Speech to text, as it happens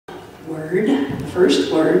word, the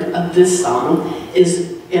first word of this song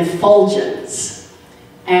is effulgence.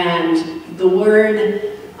 And the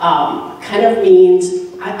word kind of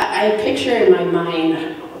means, I picture in my mind, I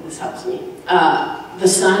don't know if this helps me, the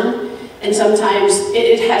sun, and sometimes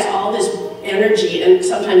it has all this energy, and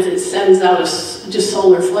sometimes it sends out just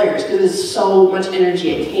solar flares because it's so much energy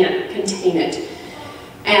it can't contain it.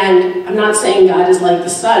 And I'm not saying God is like the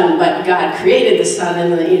sun, but God created the sun,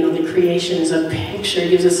 and the creation is a picture,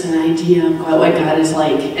 gives us an idea of what God is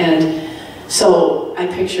like. And so I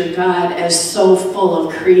picture God as so full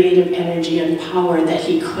of creative energy and power that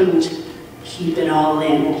he couldn't keep it all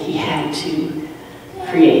in. He had to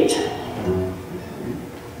create.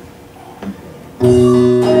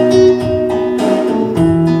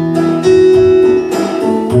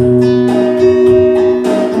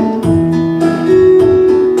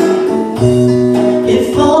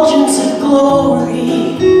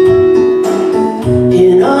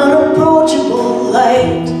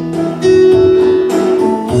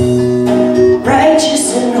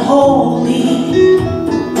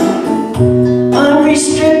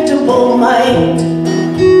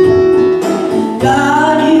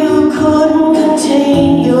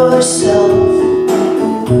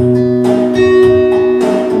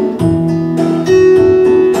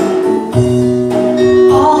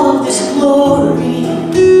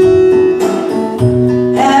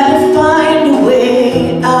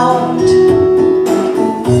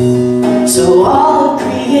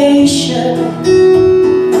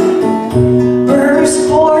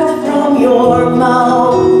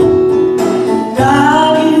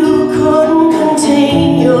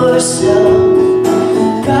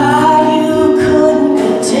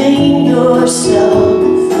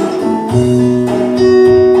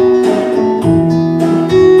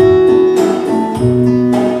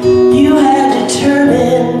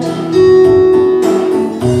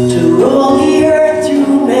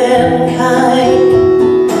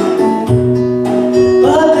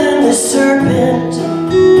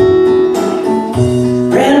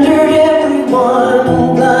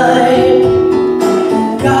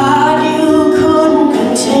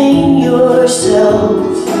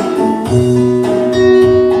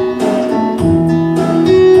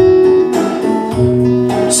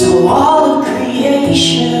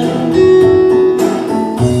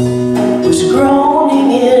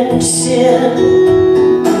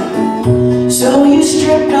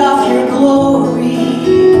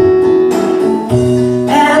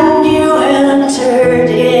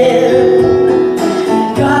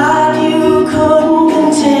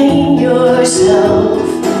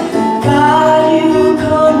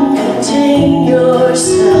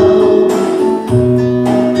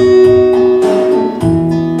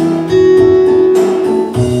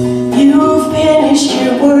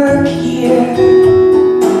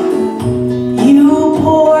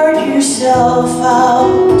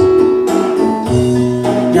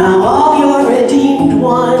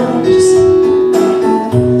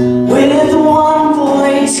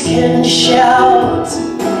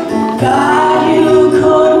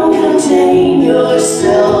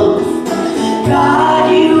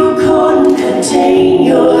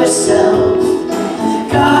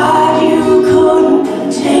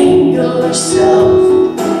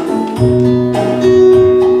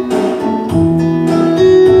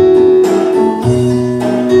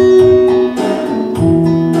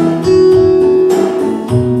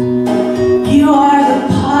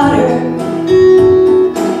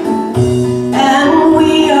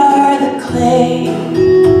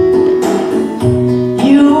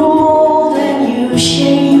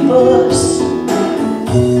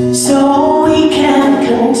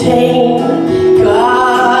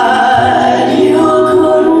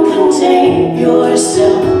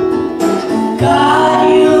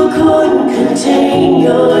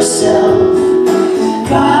 yourself.